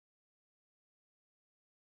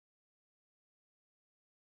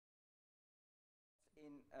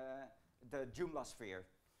in the Joomla sphere.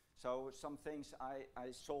 So some things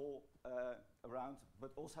I saw around,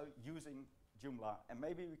 but also using Joomla, and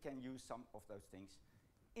maybe we can use some of those things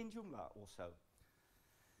in Joomla also.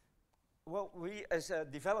 Well, we as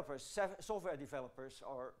developers, software developers,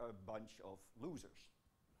 are a bunch of losers,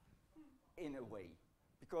 in a way,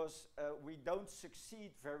 because we don't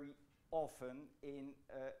succeed very often in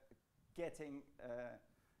getting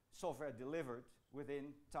software delivered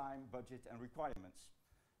within time, budget, and requirements.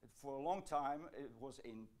 For a long time, it was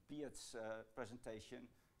in Behat's presentation,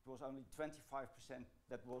 it was only 25%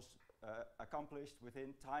 that was accomplished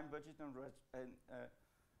within time, budget,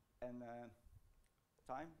 and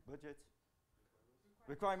time, budget,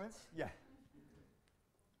 requirements, yeah.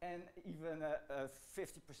 And even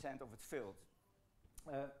 50% of it failed.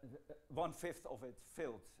 1/5 of it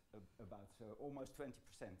failed, about, so almost 20%.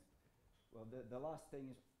 Well, the last thing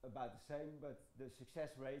is about the same, but the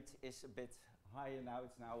success rate is a bit higher now.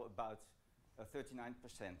 It's now about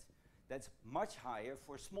 39%. That's much higher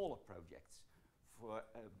for smaller projects. For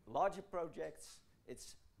larger projects,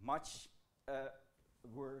 it's much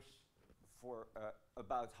worse. For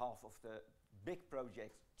about half of the big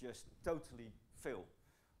projects, just totally fail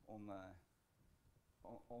on a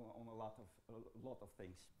lot of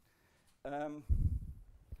things.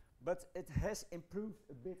 But it has improved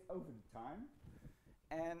a bit over the time,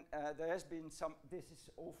 and there has been some. This is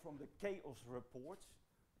all from the chaos report.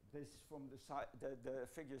 This is from the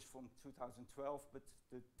figures from 2012, but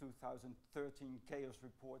the 2013 chaos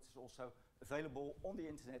report is also available on the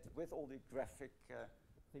internet with all the graphic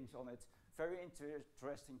things on it. Very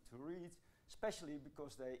interesting to read, especially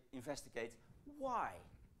because they investigate why.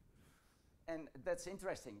 And that's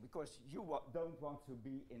interesting because you don't want to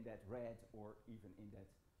be in that red or even in that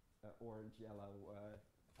orange-yellow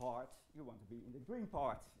part. You want to be in the green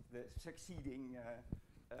part, the succeeding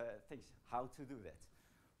things. How to do that?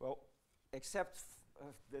 Well, except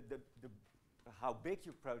how big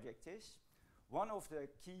your project is, one of the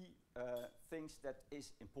key things that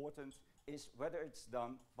is important is whether it's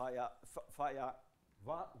done via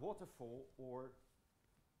waterfall or,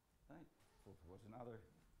 I thought there was another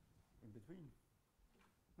in between.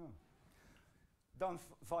 No. Done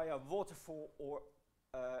via waterfall or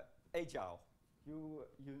agile. You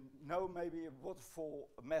know maybe a waterfall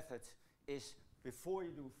method is before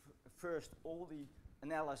you do first all the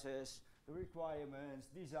analysis, the requirements,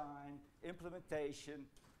 design, implementation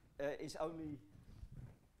is only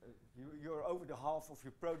you're over the half of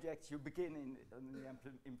your project. You begin in the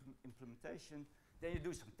implementation, then you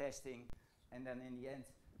do some testing, and then in the end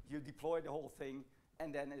you deploy the whole thing,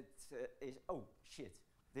 and then it is, oh shit,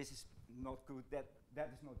 this is not good, that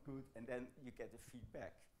is not good, and then you get the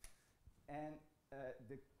feedback. And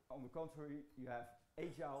on the contrary, you have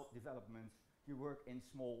agile development. You work in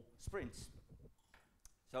small sprints.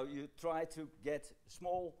 So you try to get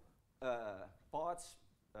small parts.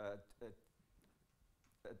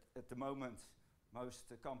 At the moment,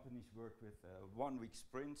 most companies work with 1 week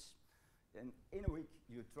sprints. And in a week,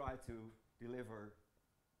 you try to deliver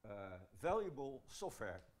valuable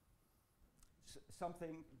software,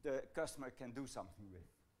 something the customer can do something with.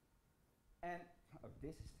 And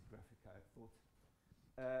this is the graphic I thought.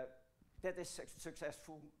 That is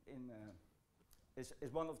successful in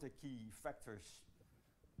is one of the key factors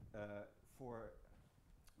for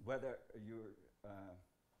whether your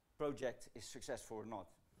project is successful or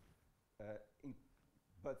not.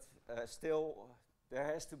 But still, there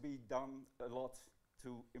has to be done a lot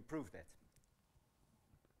to improve that.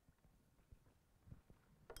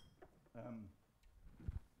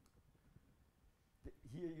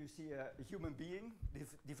 Here you see a human being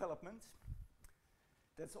development.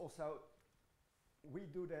 That's also, we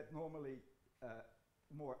do that normally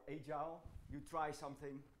more agile. You try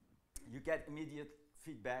something, you get immediate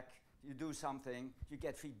feedback, you do something, you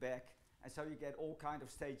get feedback, and so you get all kind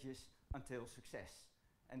of stages until success.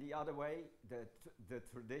 And the other way, the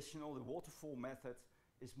traditional, the waterfall method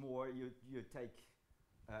is more you take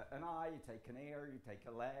an eye, you take an ear, you take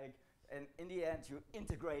a leg, and in the end you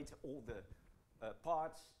integrate all the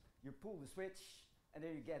parts, you pull the switch, and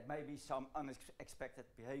then you get maybe some unexpected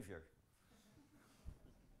behavior.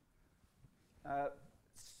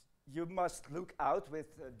 You must look out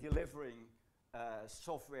with delivering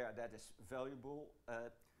software that is valuable.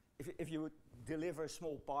 If you deliver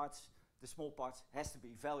small parts, the small parts has to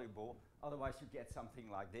be valuable, otherwise you get something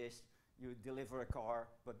like this. You deliver a car,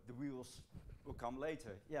 but the wheels will come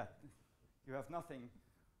later. Yeah, you have nothing,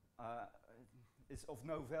 it's of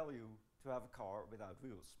no value to have a car without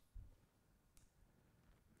wheels.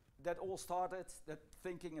 That all started, that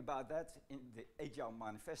thinking about that in the Agile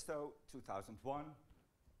Manifesto 2001.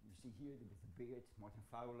 you see here with the beard, Martin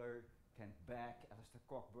Fowler, Kent Beck, Alistair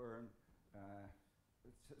Cockburn.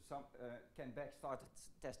 Kent Beck started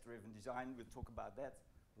test-driven design. We'll talk about that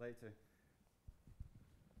later.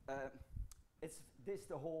 This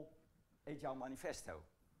the whole Agile manifesto.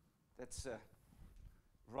 That's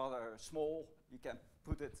rather small. You can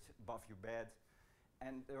put it above your bed.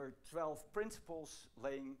 And there are 12 principles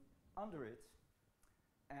laying under it.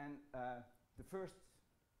 And the first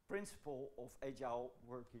principle of Agile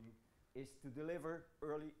working is to deliver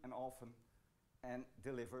early and often and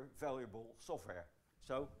deliver valuable software.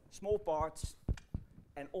 So small parts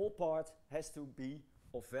and all part has to be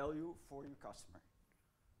of value for your customer.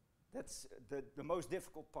 That's the most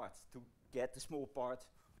difficult part, to get the small part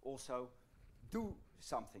also do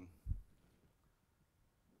something.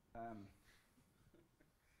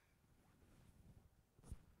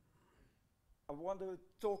 I want to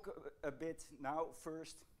talk a bit now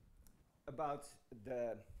first about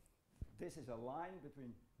this is a line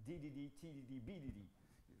between DDD, TDD, BDD.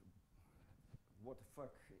 What the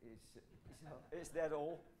fuck is that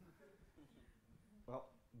all? Well,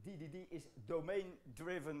 DDD is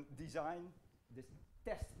domain-driven design, this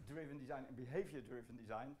test-driven design and behavior-driven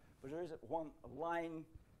design, but there is one line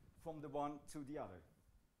from the one to the other,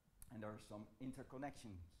 and there are some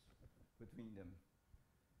interconnections between them.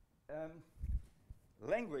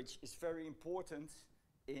 Language is very important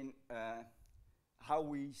in how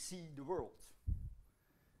we see the world.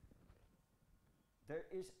 There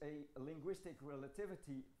is a linguistic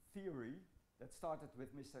relativity theory that started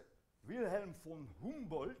with Mr. Wilhelm von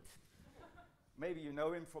Humboldt. Maybe you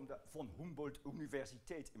know him from the von Humboldt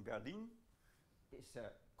Universität in Berlin. It's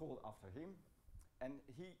called after him. And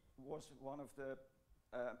he was one of the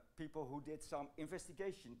people who did some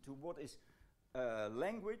investigation to what is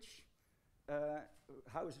language,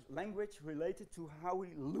 how is language related to how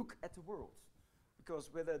we look at the world.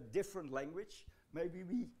 Because with a different language, maybe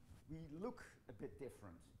we look a bit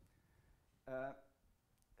different.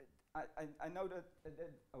 I know that,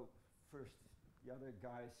 first, the other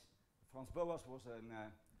guys, Frans Boas was an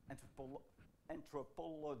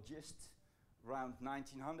anthropologist around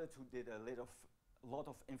 1900 who did a lot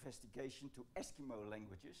of investigation to Eskimo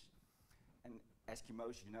languages. And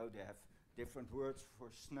Eskimos, you know, they have different words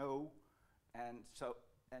for snow, and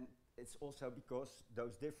it's also because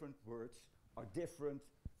those different words are different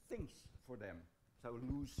things for them. So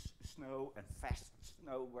loose snow and fast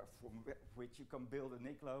snow, from which you can build an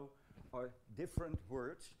igloo, are different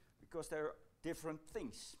words because they're different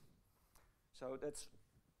things. So that's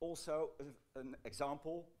also an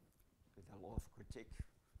example with a lot of critique,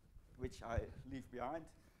 which I leave behind.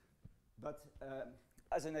 But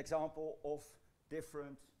as an example of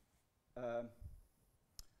different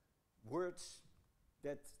words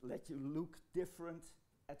that let you look different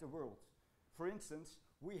at the world. For instance,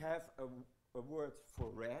 we have a word for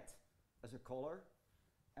red as a color,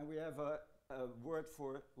 and we have a word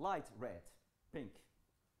for light red, pink.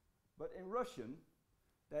 But in Russian,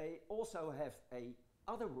 they also have a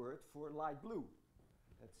other word for light blue.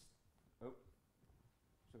 That's,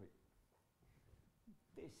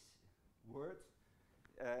 this word,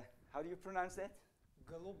 how do you pronounce that?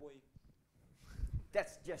 Голубой.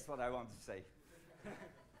 That's just what I want to say.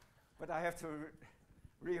 But I have to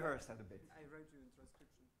rehearse that a bit. I wrote you in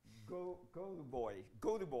transcription. Go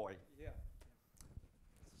the boy. Yeah.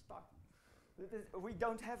 Start. We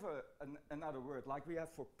don't have another word like we have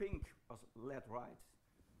for pink as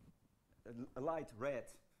light red,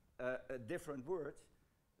 a different word.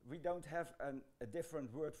 We don't have a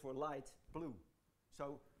different word for light blue.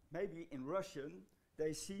 So maybe in Russian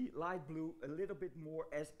they see light blue a little bit more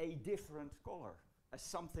as a different color, as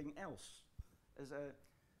something else, as a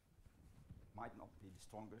might not be the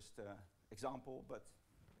strongest example, but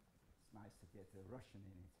it's nice to get Russian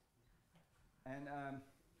in it. And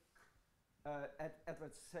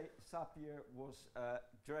Edward Sapir was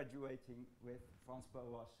graduating with Frans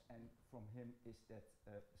Boas, and from him is that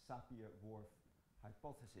Sapir-Whorf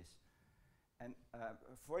hypothesis. And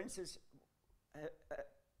for instance,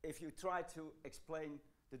 if you try to explain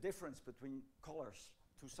the difference between colors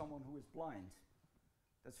to someone who is blind,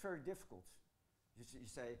 that's very difficult. You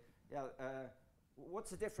say, yeah, what's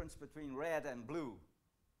the difference between red and blue?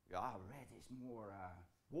 Yeah, red is more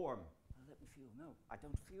warm. Let me feel. No, I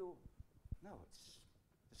don't feel. No, it's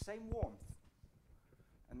the same warmth.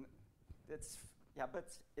 And that's, yeah,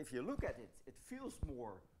 but if you look at it, it feels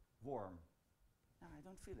more warm. No, I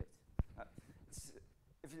don't feel it.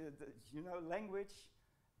 If you know, language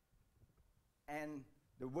and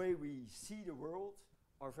the way we see the world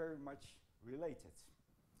are very much related.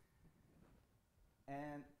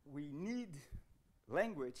 And we need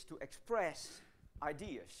language to express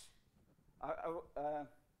ideas.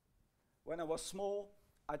 When I was small,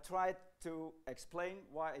 I tried to explain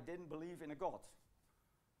why I didn't believe in a God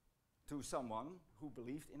to someone who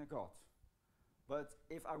believed in a God. But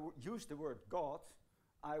if I used the word God,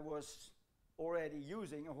 I was already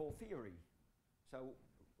using a whole theory. So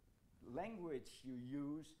language you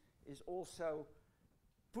use is also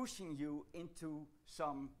pushing you into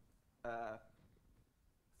some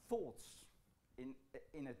thoughts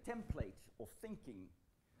in a template of thinking.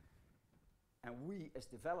 And we as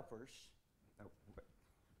developers,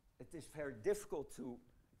 it is very difficult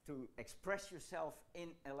to express yourself in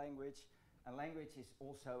a language. A language is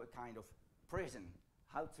also a kind of prison.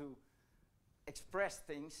 How to express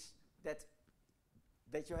things that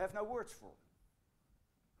you have no words for.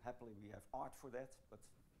 Happily we have art for that, but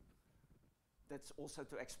that's also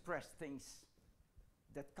to express things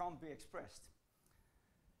that can't be expressed.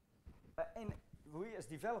 And we as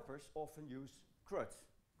developers often use CRUD,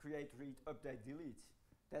 create, read, update, delete.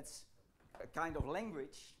 That's a kind of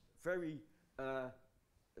language, very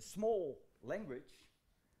small language,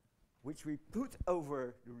 which we put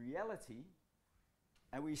over the reality,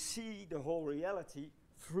 and we see the whole reality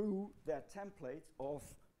through that template of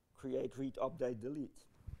create, read, update, delete.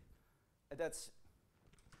 And that's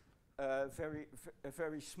a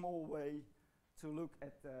very small way to look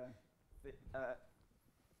at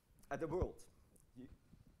the world.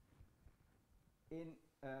 In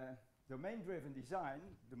domain-driven design,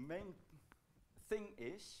 the main thing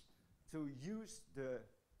is to use the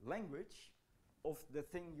language of the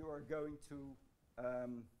thing you are going to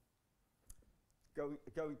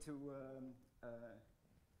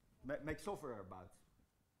make software about.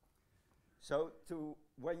 So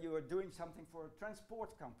when you are doing something for a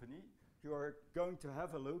transport company, you are going to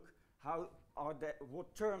have a look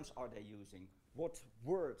what terms are they using, what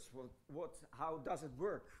words, how does it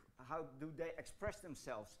work, how do they express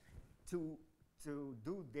themselves to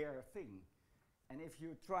do their thing. And if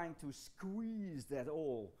you're trying to squeeze that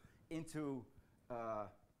all into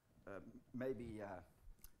maybe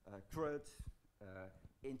CRUD,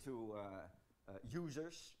 into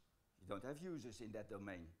users, you don't have users in that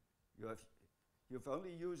domain. You have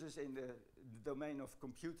only users in the domain of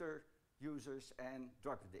computer users and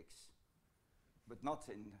drug addicts, but not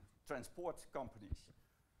in transport companies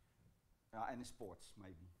and in sports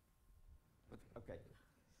maybe. But okay.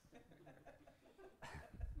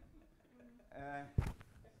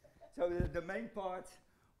 So the main part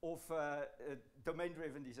of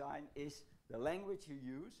domain-driven design is the language you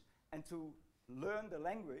use and to learn the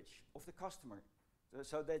language of the customer,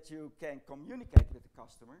 so that you can communicate with the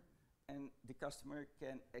customer and the customer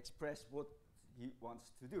can express what he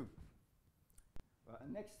wants to do.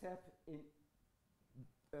 Next step in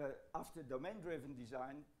after domain-driven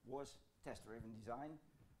design was test-driven design,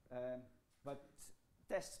 but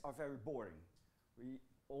tests are very boring. We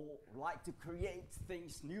all like to create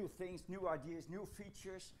things, new ideas, new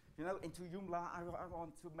features. You know, into Joomla, I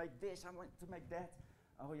want to make this, I want to make that.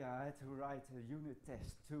 Oh yeah, I had to write a unit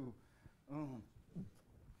test too.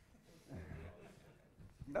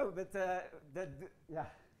 No, but yeah,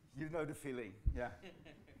 you know the feeling, yeah.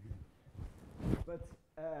 But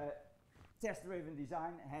test-driven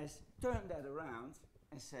design has turned that around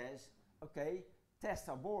and says, okay, tests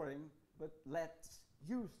are boring, but let's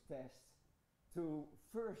use tests to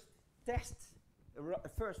first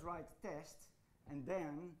write test, and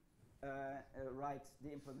then write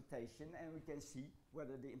the implementation, and we can see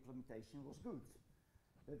whether the implementation was good.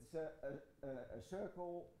 It's a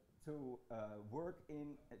circle to work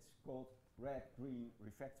in. It's called red, green,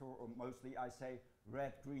 refactor, or mostly I say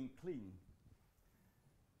red, green, clean.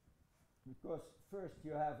 Because first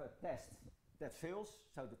you have a test that fails,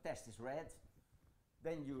 so the test is red.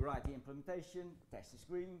 Then you write the implementation, test is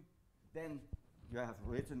green. Then you have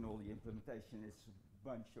written all the implementation. It's a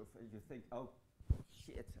bunch of, you think, oh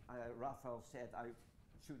shit, Raphael said I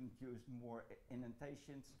shouldn't use more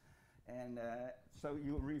indentations. And so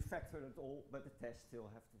you refactor it all, but the tests still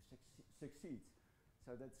have to succeed.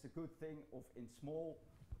 So that's a good thing of in small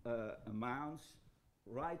amounts,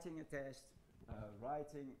 writing a test,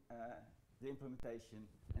 writing the implementation,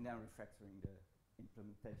 and then refactoring the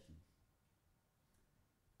implementation.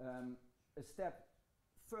 A step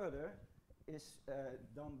further is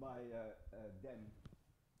done by them.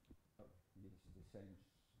 Oh, this is the same.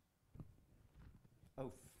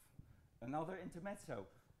 Oh, another intermezzo,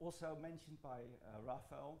 also mentioned by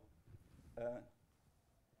Raphael.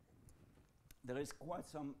 There is quite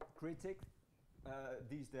some critic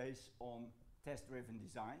these days on test-driven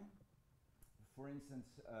design. For instance,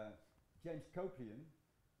 James Copeland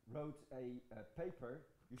wrote a paper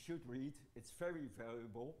you should read. It's very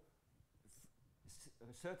valuable.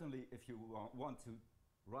 certainly if you want to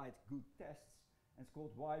write good tests, and it's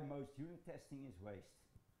called Why Most Unit Testing is Waste.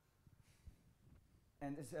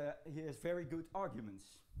 And he has very good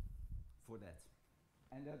arguments for that.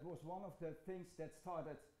 And that was one of the things that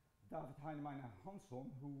started David Heinemann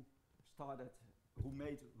Hansson, who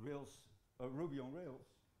made Rails, Ruby on Rails,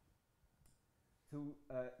 to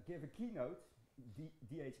give a keynote.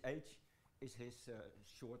 DHH is his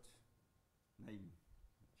short name.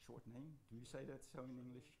 Short name? Do you say that so in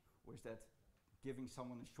English? Or is that giving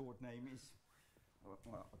someone a short name is?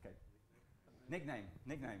 Well, okay. Nickname.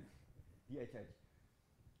 DHH.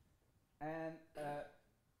 And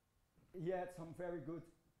he had some very good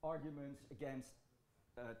arguments against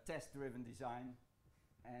test-driven design,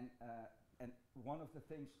 and one of the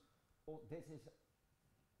things,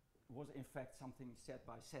 was in fact something said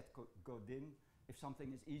by Seth Godin. If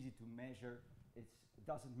something is easy to measure, it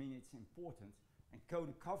doesn't mean it's important. And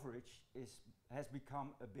code coverage has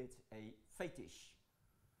become a bit a fetish.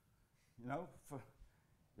 You know,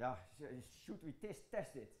 should we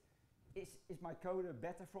test it? Is my code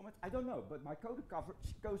better from it? I don't know, but my code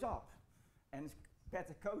coverage goes up, and it's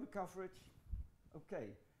better code coverage. Okay,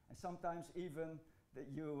 and sometimes even that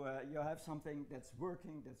you have something that's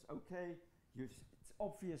working, that's okay. It's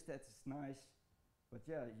obvious that it's nice, but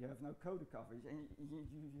yeah, you have no code coverage, and you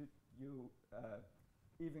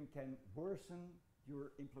even can worsen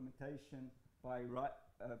your implementation by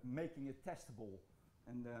making it testable,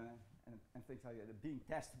 and things like that. Being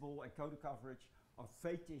testable and code coverage are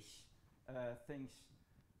fetish things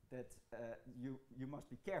that you must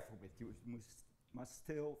be careful with. You must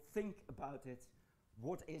still think about it.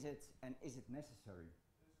 What is it, and is it necessary?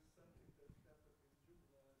 This is something that happened in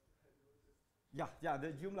Joomla. Have you noticed? Yeah,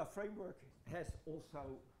 the Joomla framework has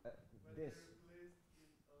also this. They replaced in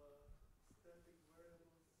static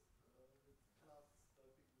variables with class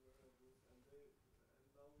static variables, and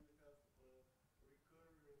now we have recurring.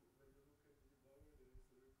 When you look at the debugger, there is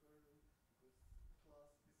a recurring because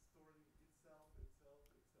class is storing itself in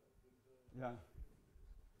the Yeah.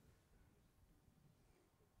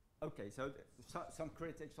 Okay, so some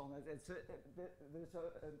critics on it.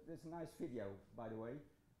 There's a nice video, by the way.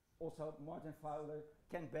 Also, Martin Fowler,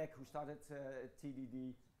 Ken Beck, who started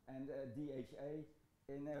TDD, and DHA,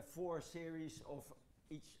 in 4 series of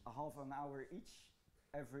each half an hour each,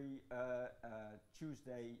 every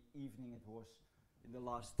Tuesday evening it was, in the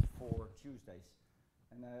last 4 Tuesdays.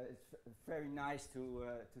 And it's very nice to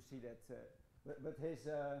see that. But his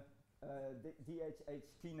DHH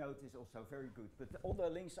keynote is also very good. But all the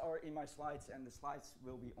links are in my slides, and the slides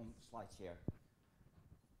will be on SlideShare.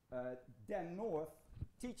 Dan North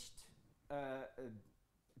taught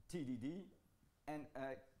TDD and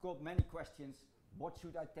got many questions. What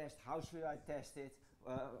should I test? How should I test it?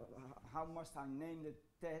 How must I name the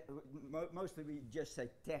test? Mostly we just say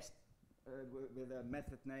test with a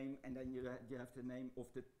method name, and then you have the name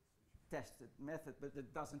of the tested method, but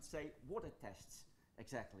it doesn't say what it tests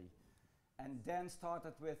exactly. And then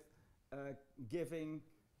started with giving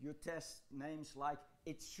your test names like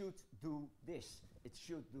it should do this, it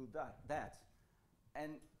should do that.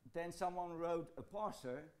 And then someone wrote a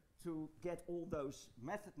parser to get all those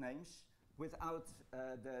method names without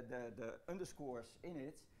the underscores in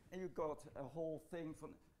it, and you got a whole thing from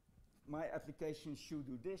my application should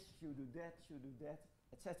do this, should do that,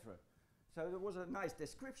 etc. So there was a nice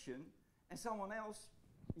description, and someone else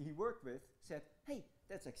he worked with said, hey,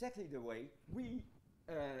 that's exactly the way we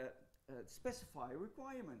specify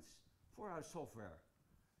requirements for our software.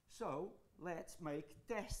 So let's make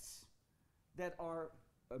tests that are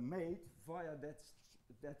made via that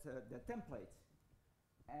template.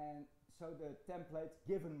 And so the template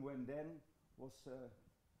given when then was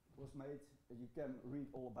made. You can read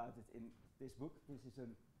all about it in this book. This is a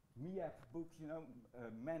MEAP book, you know,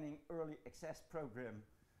 Manning Early Access Program.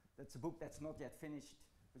 That's a book that's not yet finished,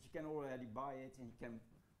 but you can already buy it, and you can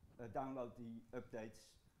download the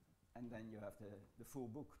updates, and then you have the full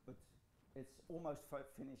book. But it's almost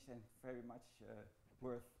finished and very much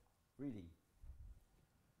worth reading.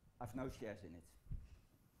 I've no shares in it.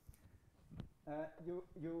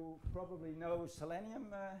 You probably know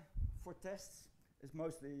Selenium for tests. It's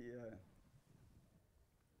mostly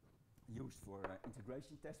used for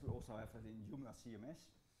integration tests. We also have it in Joomla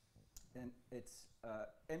CMS. And it's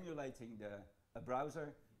emulating a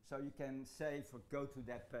browser. So you can say, go to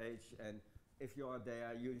that page, and if you are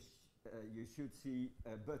there, you should see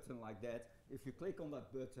a button like that. If you click on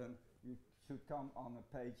that button, you should come on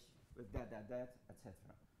a page with that, etc.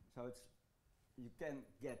 So you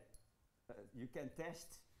can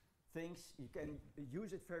test things. You can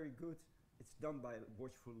use it very good. It's done by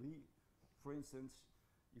Watchful Lee, for instance.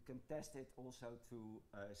 you can test it also to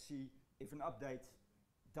see if an update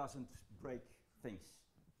doesn't break things,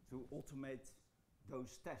 to automate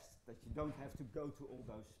those tests, that you don't have to go to all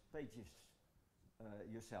those pages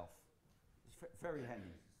yourself. It's very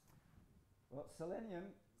handy. Well,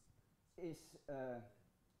 Selenium is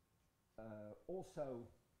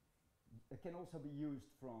it can also be used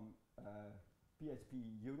from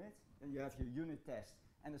PHP unit, and you have your unit test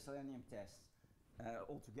and the Selenium test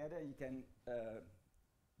all together. You can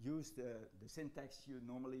use the syntax you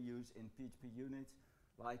normally use in PHP unit,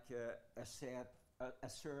 like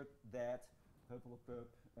assert that purple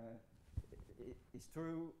is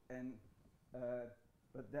true, and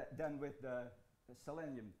but then with the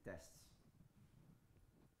Selenium tests.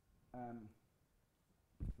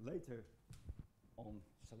 Later on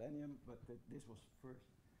Selenium, but this was first.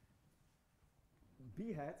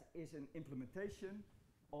 Behat is an implementation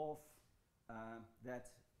of that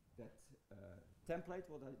template,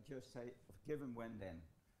 what I just say, of given, when, then.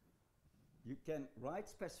 You can write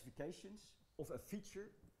specifications of a feature,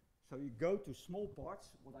 so you go to small parts,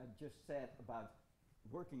 what I just said about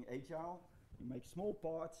working agile. You make small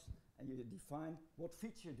parts and you define what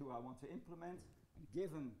feature do I want to implement, and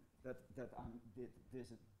given that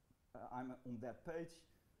I'm on that page,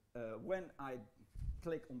 when I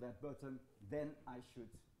click on that button, then I should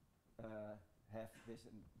have this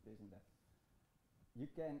and that. You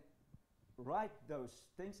can write those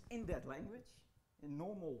things in that language, in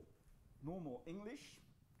normal English.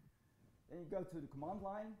 Then you go to the command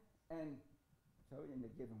line, and so in the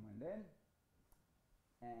given, when, then,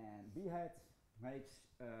 and Behat makes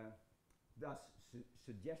does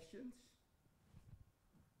suggestions.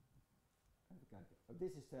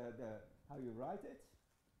 This is how you write it,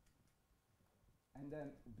 and then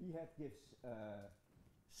Behat gives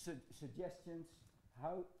suggestions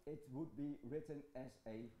how it would be written as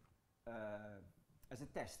a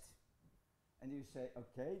test, and you say,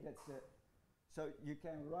 okay, that's so you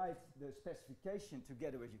can write the specification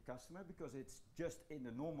together with your customer because it's just in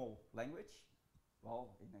the normal language,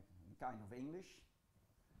 well, in a kind of English,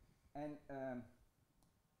 and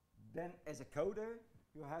then as a coder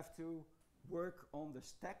you have to work on the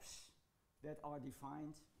steps that are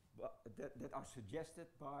defined, that are suggested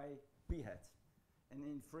by Behat.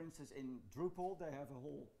 And for instance, in Drupal, they have a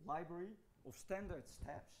whole library of standard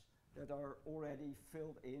steps that are already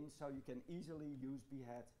filled in, so you can easily use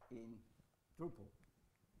Behat in Drupal.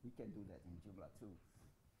 We can do that in Joomla too,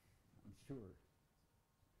 I'm sure.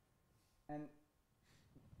 And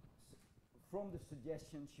from the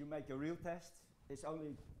suggestions, you make a real test. It's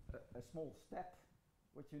only a small step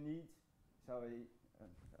what you need. So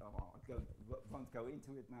I won't go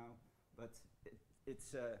into it now, but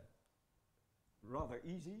it's rather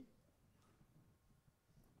easy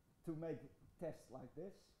to make tests like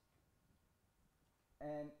this,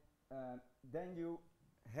 and then you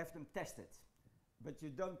have them tested, but you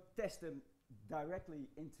don't test them directly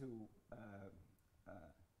into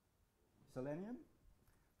Selenium,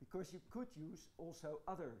 because you could use also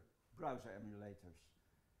other browser emulators.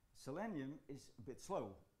 Selenium is a bit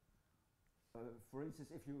slow. For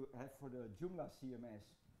instance, if you have for the Joomla CMS,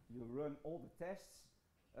 you run all the tests,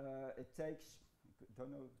 it takes,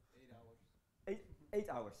 don't know, 8 hours. 8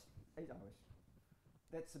 hours. 8 hours.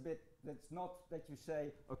 That's a bit, that's not that you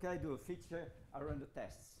say, okay, do a feature, I run the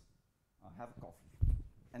tests. I'll have a coffee,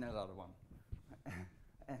 and another one,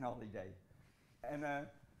 and holiday. And,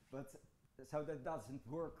 but, so that doesn't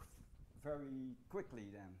work very quickly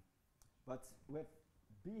then. But with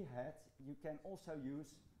Behat, you can also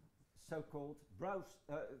use so-called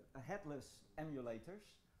headless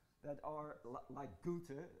emulators that are like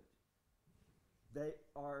Gute. They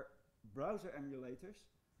are browser emulators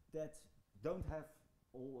that don't have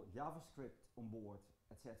all JavaScript on board,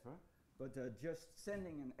 etc., but just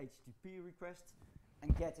sending an HTTP request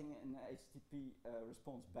and getting an HTTP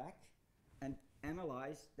response back and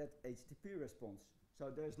analyze that HTTP response.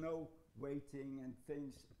 So there's no waiting and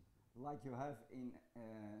things like you have in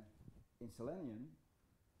Selenium,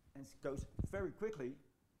 and it goes very quickly.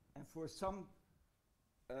 And for some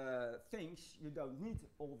things, you don't need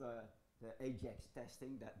all the Ajax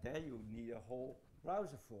testing. That there you need a whole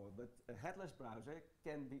browser for. But a headless browser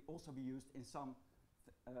can also be used in some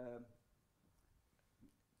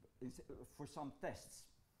for some tests.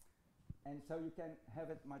 And so you can have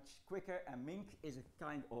it much quicker. And Mink is a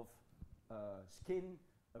kind of skin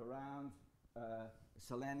around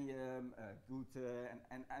Selenium, Gute,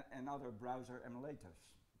 and other browser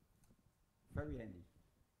emulators. Very handy.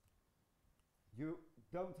 You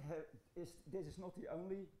don't have, this is not the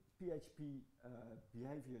only PHP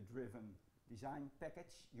behavior-driven design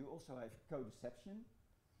package. You also have Codeception.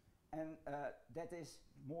 And that is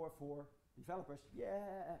more for developers.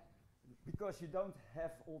 Yeah, because you don't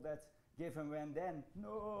have all that give and when then.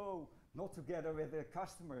 No, not together with the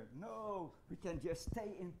customer. No, we can just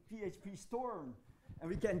stay in PHP Storm and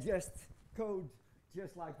we can just code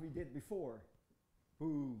just like we did before.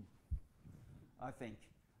 Boo, I think.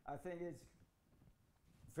 I think it's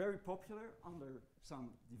very popular under some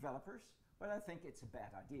developers, but I think it's a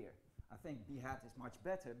bad idea. I think Behat is much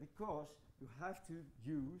better because you have to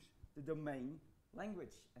use the domain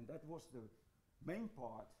language, and that was the main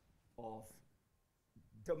part of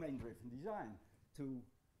domain-driven design, to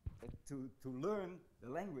learn the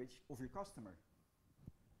language of your customer.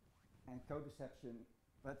 And co-deception,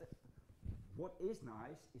 but what is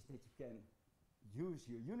nice is that you can use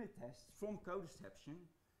your unit tests from co-deception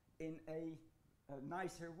in a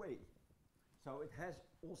nicer way. So it has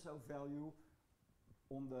also value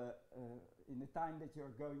on the in the time that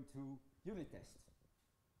you're going to unit test.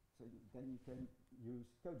 So then you can use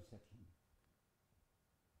co-deception.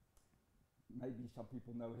 Maybe some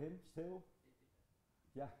people know him still.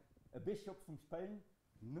 Yeah, a bishop from Spain.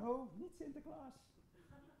 No, not Sinterklaas.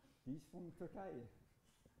 He's from Turkey.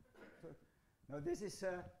 No, this is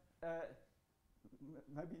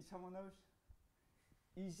maybe someone knows.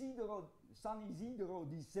 San Isidro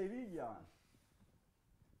di Sevilla.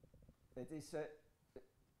 It is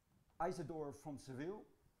Isidore from Seville.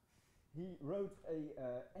 He wrote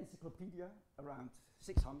a encyclopedia around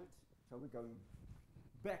 600, so we're going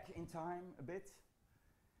back in time a bit.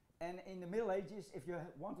 And in the Middle Ages, if you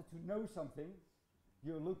wanted to know something,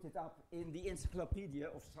 you looked it up in the encyclopedia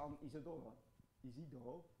of San Isidoro,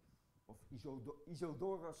 of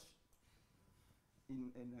Isidorus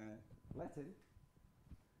in Latin.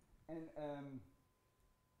 And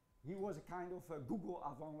he was a kind of a Google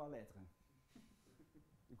avant la lettre,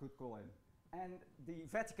 you could call him. And the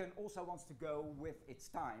Vatican also wants to go with its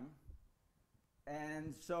time.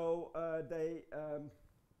 And so they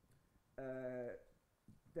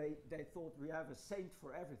thought we have a saint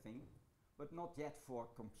for everything, but not yet for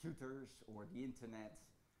computers or the internet.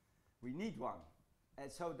 We need one.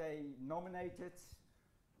 And so they nominated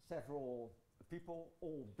several people,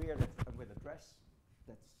 all bearded and with a dress.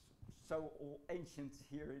 That's so all ancient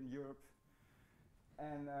here in Europe.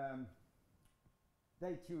 And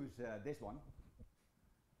they choose this one.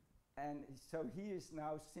 And so he is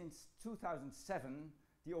now, since 2007,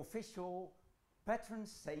 the official patron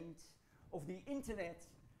saint of the internet,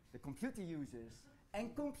 the computer users,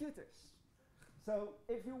 and computers. So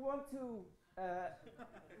if you want to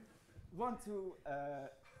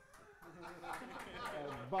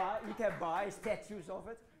buy, you can buy statues of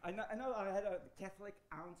it. I know I had a Catholic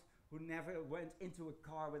aunt who never went into a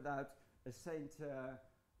car without a Saint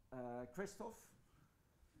Christoph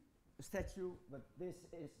statue, but this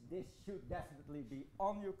should definitely be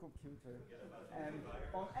on your computer. And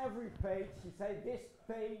on every page, you say this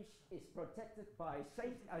page is protected by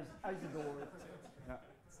Saint Isidore. Yeah.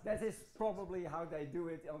 That is probably how they do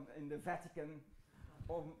it in the Vatican,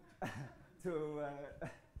 to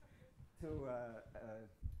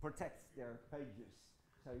protect their pages,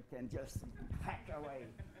 so you can just hack away.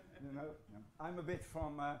 You know, I'm a bit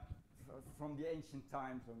from the ancient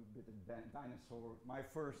times, I'm a bit of dinosaur. My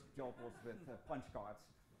first job was with punch cards,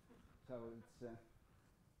 so it's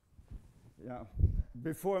yeah.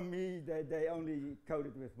 Before me, they only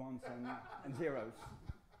coded with ones and zeros,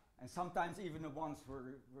 and sometimes even the ones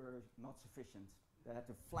were not sufficient. They had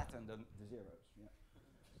to flatten the zeros. Yeah.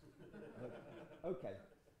 Okay,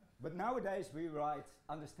 but nowadays we write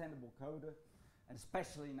understandable code, and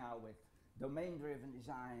especially now with domain-driven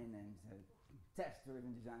design and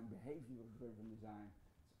test-driven design, behavior-driven design,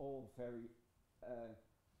 it's all very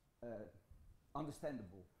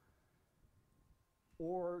understandable.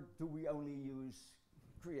 Or do we only use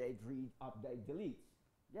create, read, update, delete?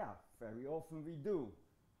 Yeah, very often we do.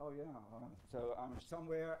 Oh yeah, so I'm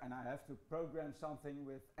somewhere and I have to program something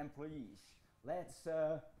with employees. Let's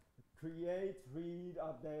create, read,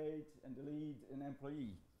 update, and delete an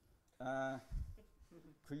employee.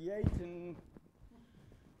 Create an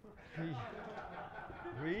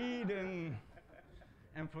read an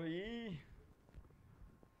employee,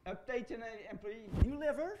 update an employee, new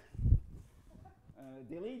lever,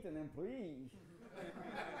 delete an employee.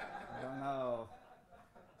 I don't know.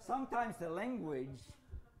 Sometimes the language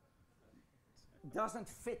doesn't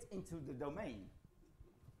fit into the domain.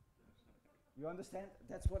 You understand?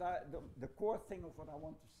 That's what the core thing of what I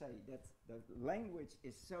want to say, that the language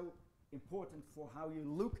is so important for how you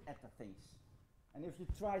look at the things. And if you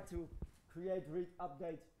try to create, read,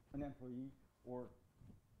 update an employee, or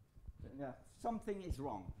something is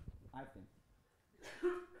wrong, I think.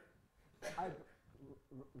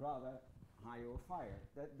 rather hire or fire.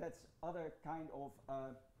 That's other kind of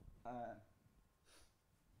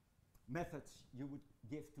methods you would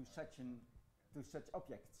give to such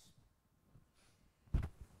objects.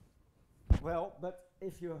 Well, but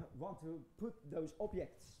if you want to put those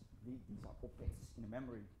objects, these are objects in the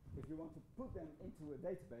memory, if you want to put them into a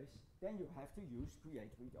database, then you have to use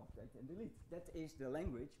create, read, update, and delete. That is the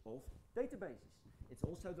language of databases. It's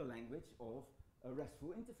also the language of RESTful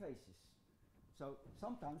interfaces. So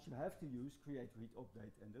sometimes you have to use create, read,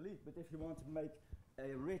 update, and delete. But if you want to make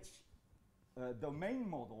a rich domain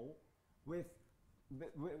model with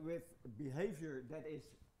behavior that is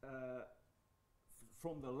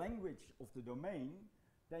from the language of the domain,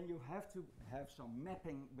 then you have to have some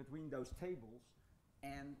mapping between those tables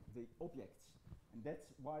and the objects. And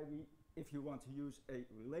that's why if you want to use a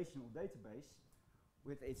relational database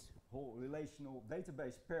with its whole relational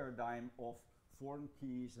database paradigm of foreign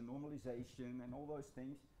keys and normalization and all those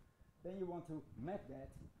things, then you want to map that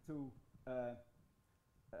to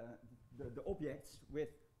the objects with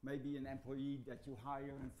maybe an employee that you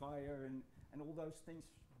hire and fire and all those things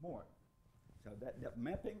more. So that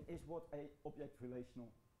mapping is what a object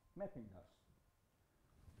relational mapping does.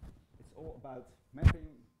 It's all about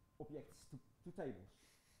mapping objects to tables.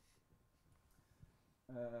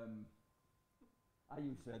 I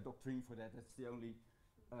use Doctrine for that. That's the only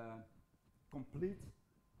complete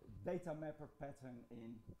data mapper pattern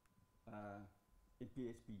in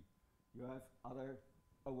PHP. You have other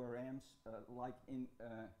ORMs like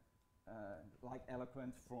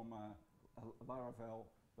Eloquent from Laravel,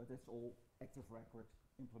 but it's all active record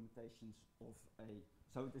implementations of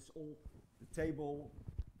so it is all the table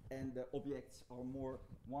and the objects are more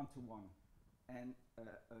one-to-one. And a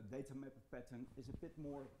data mapper pattern is a bit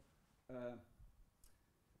more,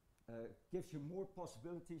 gives you more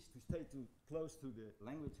possibilities to stay close to the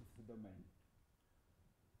language of the domain.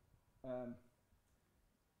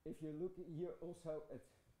 If you look here also at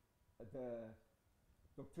the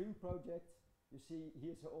Doctrine project, you see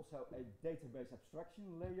here's also a database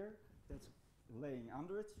abstraction layer that's laying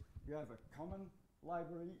under it. You have a common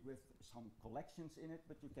library with some collections in it,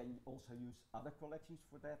 but you can also use other collections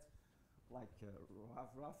for that, like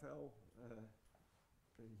Raphael.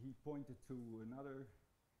 He pointed to another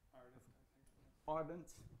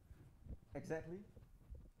Ardent, exactly.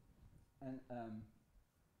 And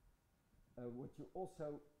what you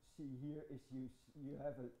also see here is you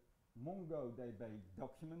have a MongoDB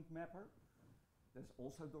document mapper. There's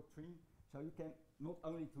also Doctrine. So you can not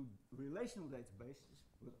only to relational databases,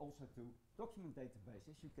 but also to document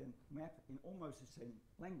databases, you can map in almost the same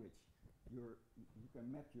language. You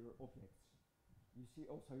can map your objects. You see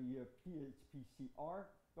also here PHPCR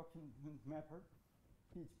document mapper.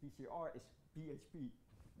 PHPCR is PHP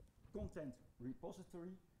content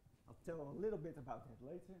repository. I'll tell a little bit about that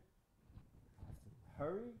later. I have to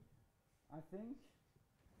hurry, I think.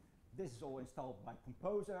 This is all installed by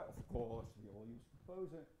Composer. Of course, we all use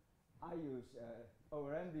Composer. I use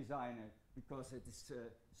ORM Designer because it is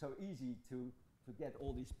so easy to get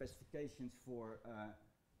all these specifications for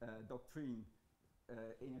Doctrine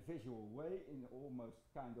in a visual way, in almost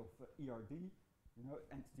kind of ERD, you know,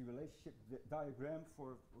 entity relationship diagram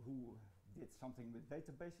for who did something with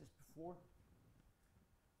databases before.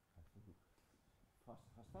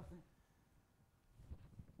 Faster.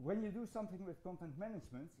 When you do something with content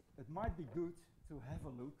management, it might be good to have a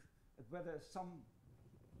look at whether some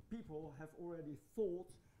people have already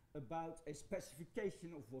thought about a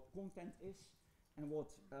specification of what content is and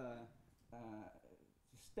what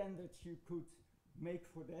standards you could make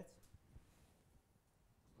for that.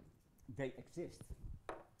 They exist.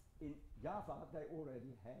 In Java, they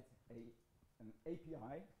already had an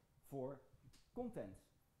API for content,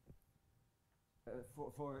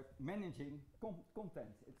 for managing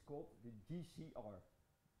content. It's called the GCR,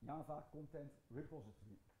 Java Content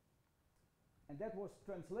Repository. And that was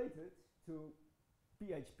translated to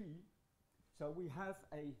PHP. So we have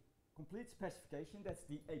a complete specification, that's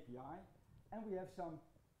the API, and we have some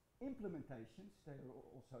implementations, they are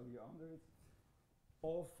also here under it,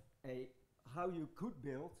 of how you could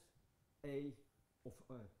build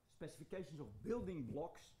specifications of building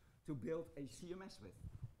blocks to build a CMS with.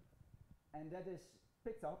 And that is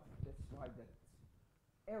picked up, that's why that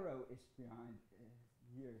arrow is behind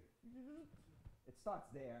here. It starts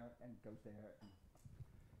there and goes there.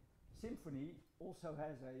 Symfony also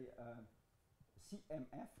has a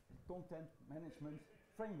CMF, Content Management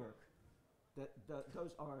Framework.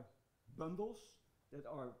 Those are bundles that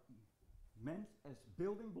are meant as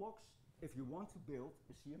building blocks if you want to build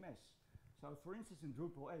a CMS. So for instance in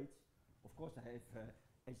Drupal 8, of course they have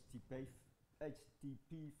HTTP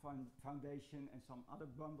HTTP Foundation and some other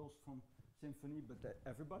bundles from Symfony, but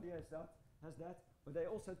everybody has that. But they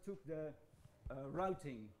also took the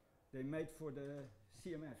routing they made for the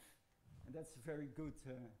CMF, and that's a very good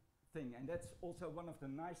thing. And that's also one of the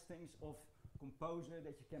nice things of Composer,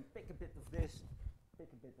 that you can pick a bit of this, pick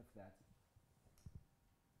a bit of that.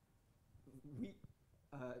 We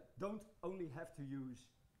don't only have to use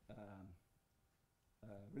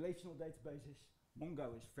relational databases.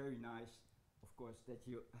 Mongo is very nice, of course, that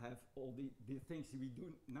you have all the things that we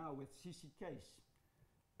do now with CCKs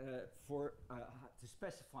for to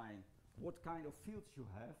specifying what kind of fields you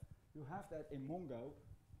have. You have that in Mongo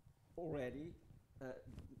already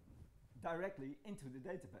directly into the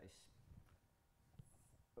database.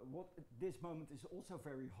 What at this moment is also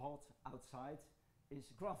very hot outside is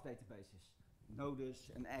graph databases, nodes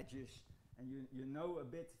and edges, and you know a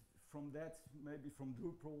bit from that, maybe from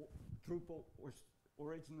Drupal. Drupal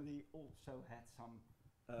originally also had some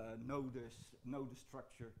node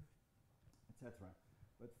structure, etc.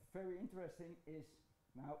 But very interesting is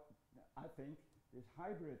now, I think, this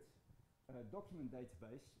hybrid document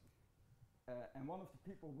database, and one of the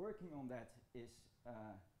people working on that is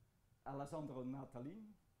Alessandro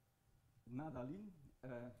Nadalin,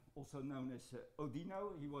 also known as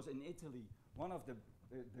Odino. He was in Italy, one of the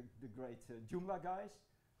great Joomla guys,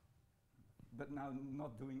 but now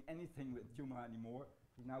not doing anything with Joomla anymore.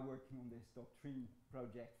 He's now working on this Doctrine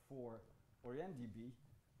project for ORMDB.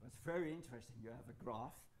 It's very interesting. You have a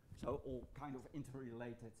graph, so all kind of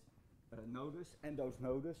interrelated nodes, and those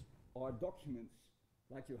nodes are documents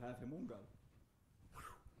like you have in Mongo.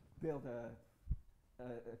 Build a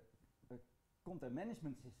content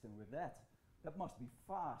management system with that. That must be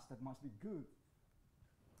fast, that must be good.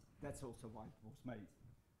 That's also why it was made.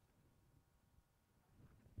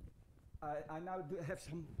 I now do have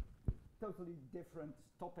some totally different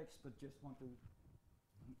topics, but just want to,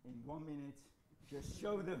 in 1 minute, just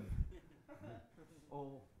show them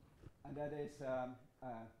all. And that is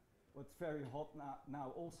what's very hot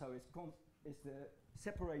now also is the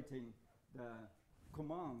separating the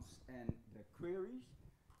commands and the queries.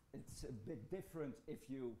 It's a bit different if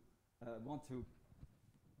you want to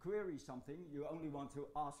query something. You only want to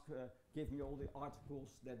ask, give me all the articles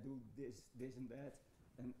that do this and that,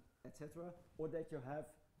 and etc. Or that you have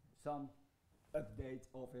some update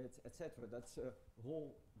of it, etc. That's a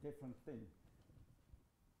whole different thing.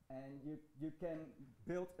 And you can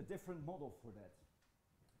build a different model for that.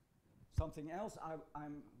 Something else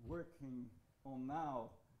I'm working on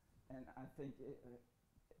now, and I think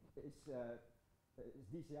is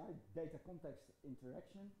DCI, data context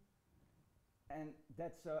interaction, and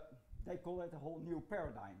that's they call it a whole new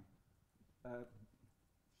paradigm.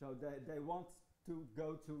 So they want to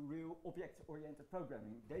go to real object-oriented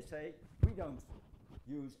programming. They say we don't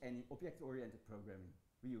use any object-oriented programming.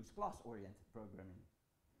 We use class-oriented programming.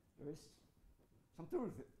 There is some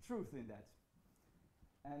truth in that.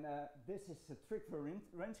 And this is Trygve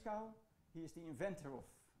Renskau. He is the inventor of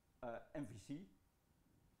MVC.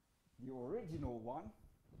 The original one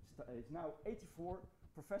is now 84,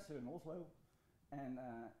 professor in Oslo, and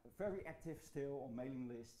very active still on mailing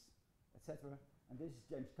lists, etc. And this is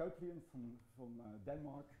James Copeland from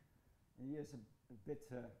Denmark. And he has a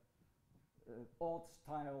bit odd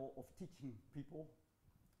style of teaching people.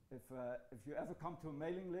 If you ever come to a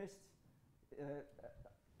mailing list,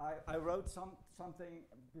 I wrote something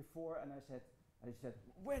before, and I said,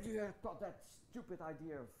 where do you got that stupid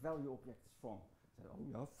idea of value objects from? I said, oh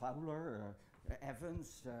yeah, Fowler,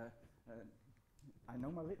 Evans, I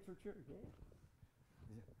know my literature, yeah.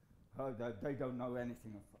 Oh, they don't know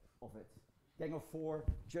anything of it. Gang of Four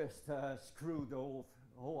just screwed the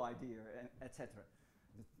whole idea, etc.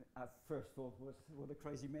 I first thought, what a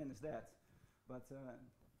crazy man is that? But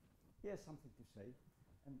he has something to say,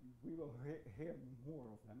 and we will hear more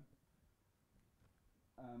of them.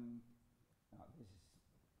 Now this is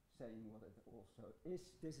saying what it also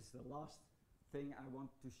is. This is the last thing I want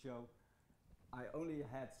to show. I only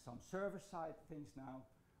had some server-side things now.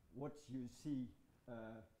 What you see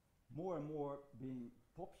more and more being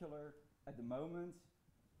popular at the moment,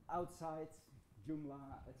 outside Joomla,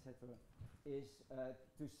 etc., is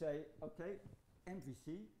to say, okay,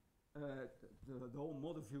 MVC, the whole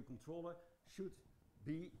model view controller, should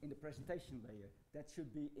be in the presentation layer. That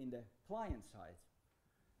should be in the client side.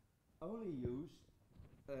 Only use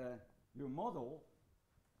your model,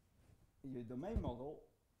 your domain model,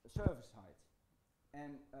 server side.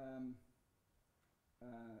 And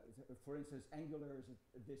for instance, Angular is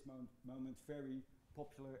at this moment very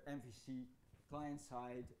popular MVC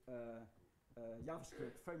client-side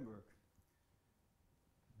JavaScript framework.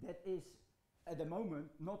 That is at the moment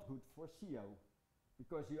not good for SEO,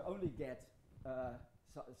 because you only get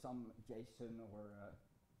some JSON or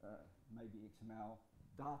maybe XML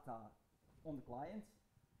data on the client,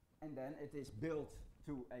 and then it is built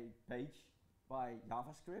to a page by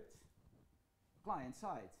JavaScript client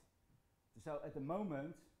side. So at the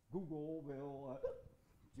moment, Google will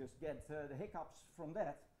just get the hiccups from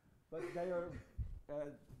that, but they are,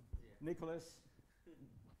 Nicholas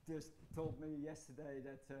just told me yesterday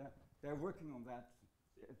that they're working on that.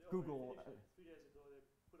 Google. 3 days ago they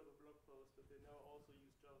put up a blog post, but they now also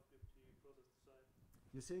use JavaScript to process the site.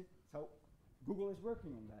 You see? So Google is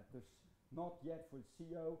working on that. There's not yet for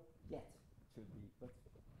SEO yet, should be, but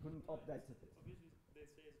couldn't update it. Obviously they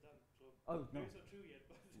say it's done, so oh, no. it's not true yet.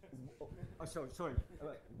 But sorry.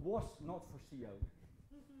 Was not for SEO.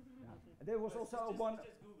 Yeah. There was also one. It's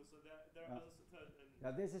just Google, so there are others.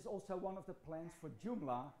 Yeah, this is also one of the plans for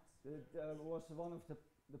Joomla. Was one of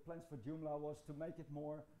the plans for Joomla was to make it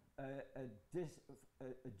more a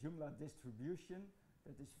Joomla distribution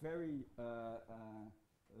that is very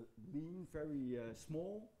lean, very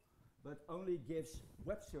small, but only gives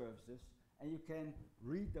web services, and you can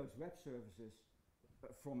read those web services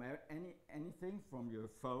from anything, from your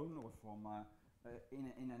phone or from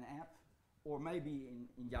in an app, or maybe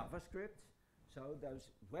in JavaScript. So those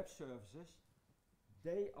web services,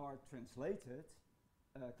 they are translated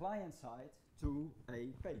client side to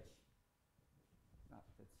a page.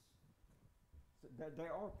 So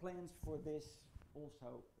there are plans for this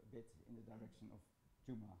also a bit in the direction of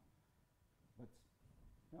Joomla, but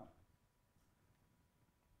yeah.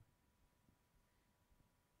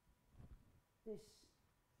 This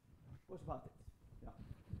was about it. Yeah.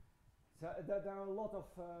 So there are a lot of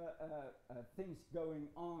things going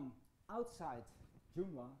on outside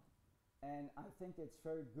Joomla, and I think it's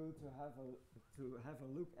very good to have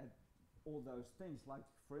a look at all those things. Like,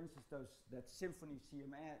 for instance, that Symfony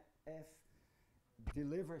CMF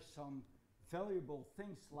delivers some valuable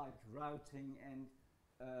things like routing and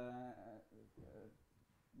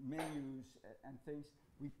menus and things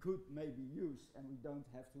we could maybe use, and we don't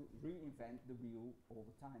have to reinvent the wheel all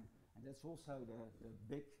the time. And that's also the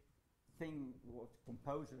big thing what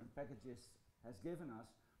Composer and Packages has given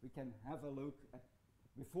us. We can have a look at,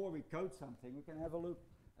 before we code something, we can have a look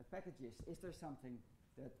at packages. Is there something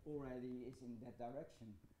that already is in that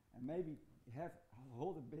direction? And maybe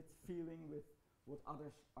hold a bit feeling with what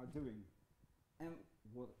others are doing. And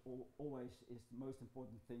what always is the most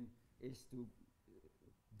important thing is to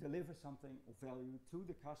deliver something of value to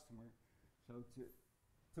the customer, so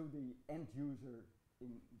to the end user in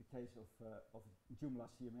the case of Joomla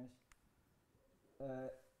CMS,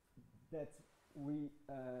 that we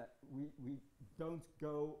don't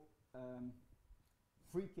go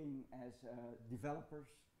freaking as developers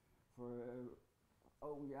for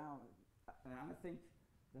oh yeah. And I think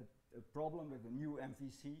that the problem with the new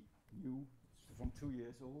MVC, new from 2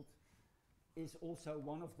 years old, is also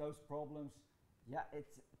one of those problems. Yeah,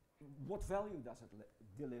 what value does it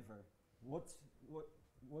deliver? What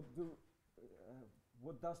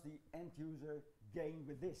does the end user gain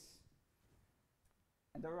with this?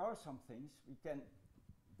 And there are some things we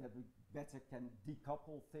better can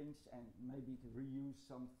decouple things and maybe to reuse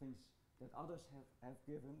some things that others have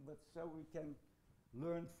given, but so we can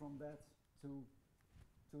learn from that to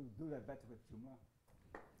do that better with Joomla.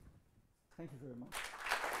 Thank you very much.